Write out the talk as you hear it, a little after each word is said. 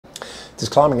Does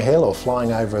climbing a hill or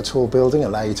flying over a tall building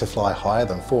allow you to fly higher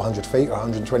than 400 feet or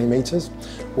 120 meters?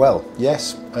 Well,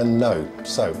 yes and no.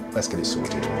 So let's get it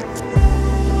sorted.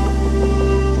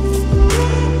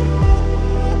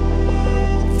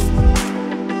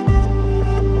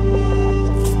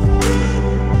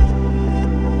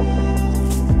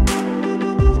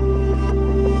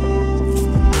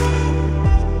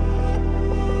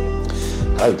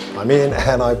 Hello, I'm Ian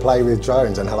and I play with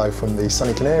drones, and hello from the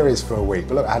sunny Canaries for a week.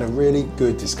 But look, I had a really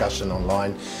good discussion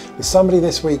online with somebody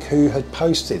this week who had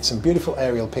posted some beautiful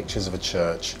aerial pictures of a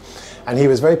church, and he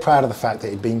was very proud of the fact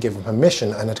that he'd been given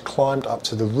permission and had climbed up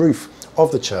to the roof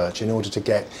of the church in order to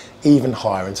get even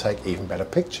higher and take even better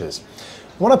pictures.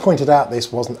 When I pointed out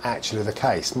this wasn't actually the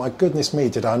case, my goodness me,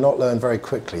 did I not learn very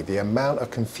quickly the amount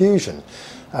of confusion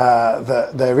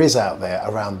that there is out there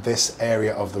around this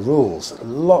area of the rules.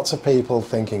 Lots of people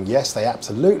thinking, yes, they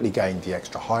absolutely gained the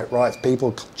extra height rights,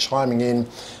 people chiming in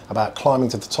about climbing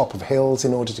to the top of hills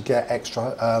in order to get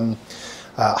extra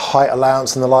height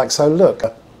allowance and the like. So look,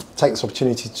 take this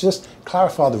opportunity to just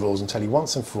clarify the rules and tell you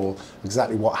once and for all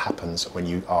exactly what happens when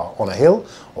you are on a hill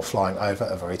or flying over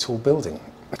a very tall building.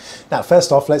 Now,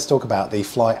 first off, let's talk about the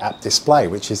Fly app display,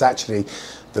 which is actually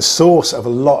the source of a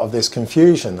lot of this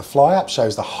confusion. The Fly app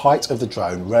shows the height of the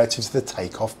drone relative to the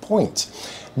takeoff point.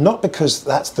 Not because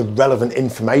that's the relevant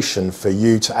information for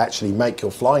you to actually make your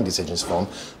flying decisions from,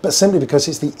 but simply because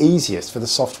it's the easiest for the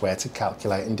software to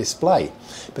calculate and display.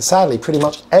 But sadly, pretty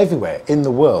much everywhere in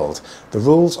the world, the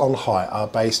rules on height are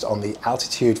based on the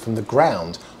altitude from the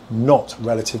ground, not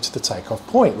relative to the takeoff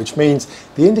point, which means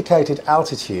the indicated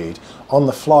altitude on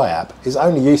the Fly app is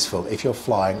only useful if you're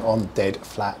flying on dead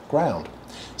flat ground.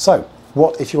 So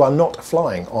what if you are not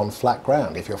flying on flat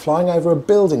ground? If you're flying over a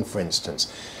building, for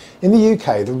instance? In the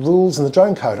UK, the rules in the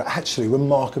drone code are actually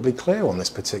remarkably clear on this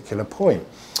particular point.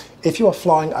 If you are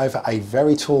flying over a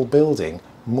very tall building,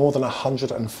 more than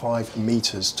 105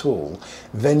 meters tall,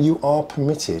 then you are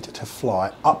permitted to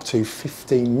fly up to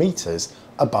 15 meters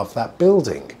above that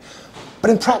building. But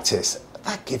in practice,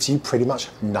 that gives you pretty much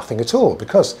nothing at all,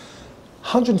 because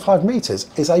 105 meters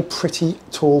is a pretty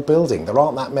tall building. There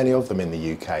aren't that many of them in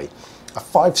the UK. A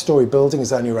 5-story building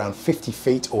is only around 50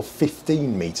 feet or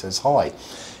 15 meters high.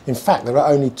 In fact, there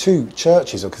are only 2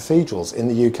 churches or cathedrals in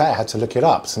the UK. I had to look it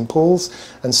up. St Paul's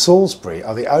and Salisbury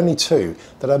are the only 2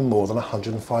 that are more than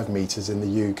 105 meters in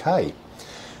the UK.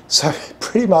 So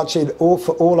pretty much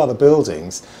for all other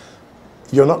buildings,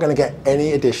 you're not going to get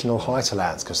any additional height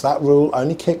allowance, because that rule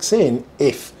only kicks in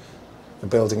if the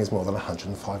building is more than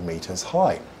 105 meters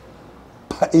high.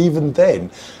 But even then,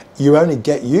 you only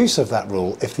get use of that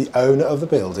rule if the owner of the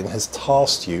building has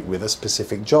tasked you with a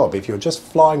specific job. If you're just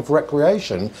flying for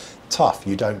recreation, tough,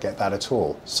 you don't get that at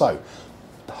all. So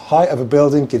the height of a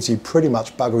building gives you pretty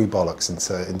much buggery bollocks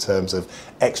in terms of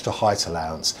extra height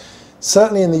allowance.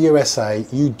 Certainly in the USA,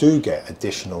 you do get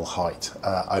additional height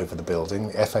over the building.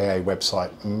 The FAA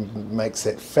website makes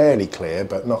it fairly clear,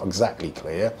 but not exactly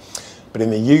clear. But in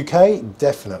the UK,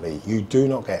 definitely, you do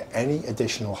not get any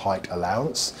additional height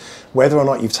allowance. Whether or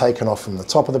not you've taken off from the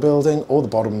top of the building or the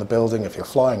bottom of the building, if you're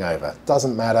flying over,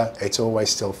 doesn't matter. It's always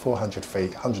still 400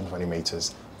 feet, 120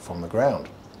 meters from the ground.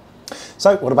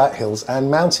 So what about hills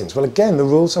and mountains? Well, again, the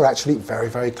rules are actually very,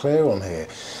 very clear on here.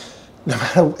 No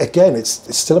matter, again,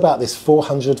 it's still about this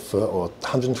 400 foot or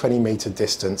 120 meter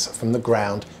distance from the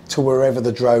ground to wherever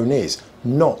the drone is,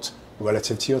 not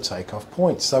relative to your takeoff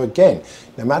point. So again,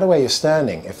 no matter where you're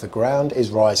standing, if the ground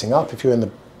is rising up, if you're in the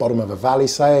bottom of a valley,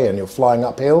 say, and you're flying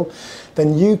uphill,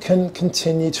 then you can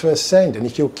continue to ascend. And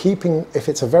if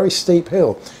it's a very steep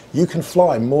hill, you can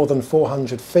fly more than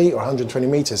 400 feet or 120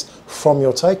 meters from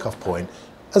your takeoff point,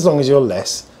 as long as you're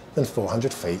less than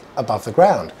 400 feet above the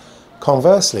ground.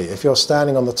 Conversely, if you're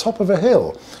standing on the top of a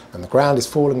hill and the ground is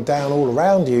falling down all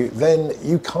around you, then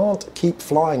you can't keep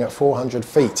flying at 400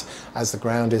 feet as the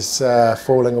ground is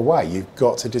falling away. You've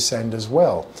got to descend as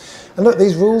well. And look,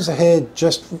 these rules are here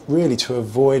just really to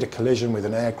avoid a collision with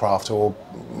an aircraft, or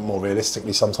more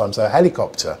realistically, sometimes a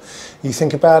helicopter. You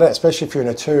think about it, especially if you're in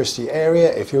a touristy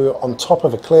area, if you're on top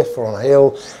of a cliff or on a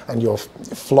hill and you're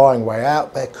flying way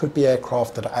out, there could be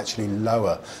aircraft that are actually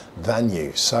lower than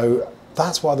you. So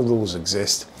that's why the rules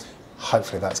exist.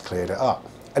 Hopefully that's cleared it up.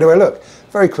 Anyway, look,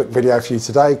 very quick video for you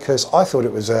today, because I thought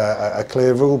it was a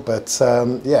clear rule, but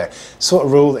yeah, sort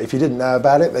of rule that if you didn't know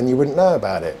about it, then you wouldn't know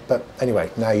about it. But anyway,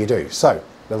 now you do. So,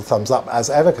 little thumbs up as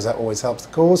ever, because that always helps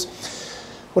the cause.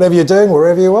 Whatever you're doing,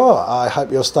 wherever you are, I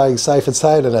hope you're staying safe and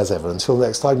sane, and as ever, until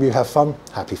next time, you have fun,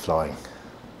 happy flying.